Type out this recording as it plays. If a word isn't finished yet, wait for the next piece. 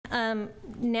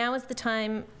Now is the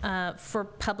time for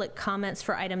public comments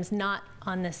for items not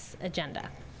on this agenda.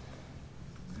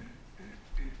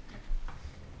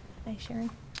 Hi, Sharon.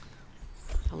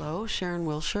 Hello, Sharon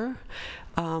Wilchar.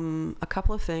 A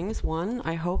couple of things. One,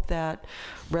 I hope that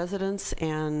residents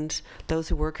and those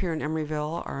who work here in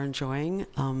Emeryville are enjoying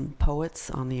Poets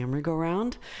on the Emery Go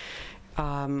Round.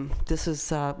 This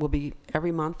is will be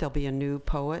every month. There'll be a new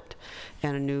poet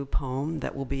and a new poem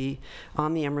that will be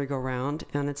on the Emery Go Round,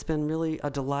 and it's been really a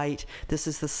delight. This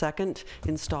is the second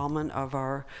installment of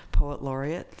our Poet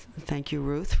Laureate. Thank you,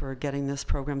 Ruth, for getting this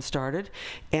program started,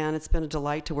 and it's been a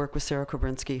delight to work with Sarah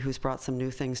Kobrinsky, who's brought some new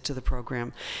things to the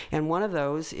program. And one of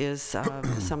those is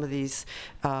some of these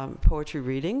poetry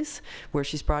readings, where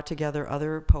she's brought together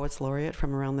other Poets Laureate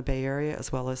from around the Bay Area,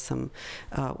 as well as some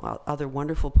other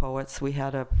wonderful poets. We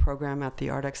had a program at the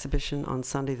art exhibition on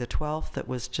Sunday the 12th that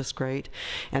was just great.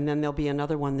 And then there'll be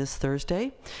another one this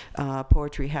Thursday,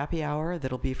 Poetry Happy Hour,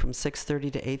 that'll be from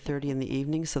 6:30 to 8:30 in the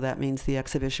evening. So that means the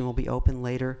exhibition will be open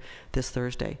later this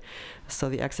Thursday. So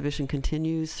the exhibition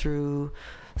continues through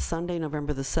Sunday,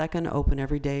 November the 2nd, open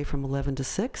every day from 11 to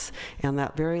 6. And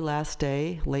that very last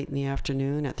day, late in the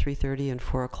afternoon at 3:30 and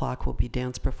 4 o'clock, will be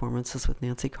dance performances with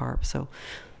Nancy Karp. So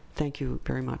thank you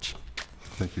very much.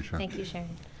 Thank you, Sharon. Thank you,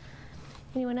 Sharon.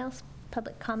 Anyone else?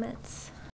 Public comments?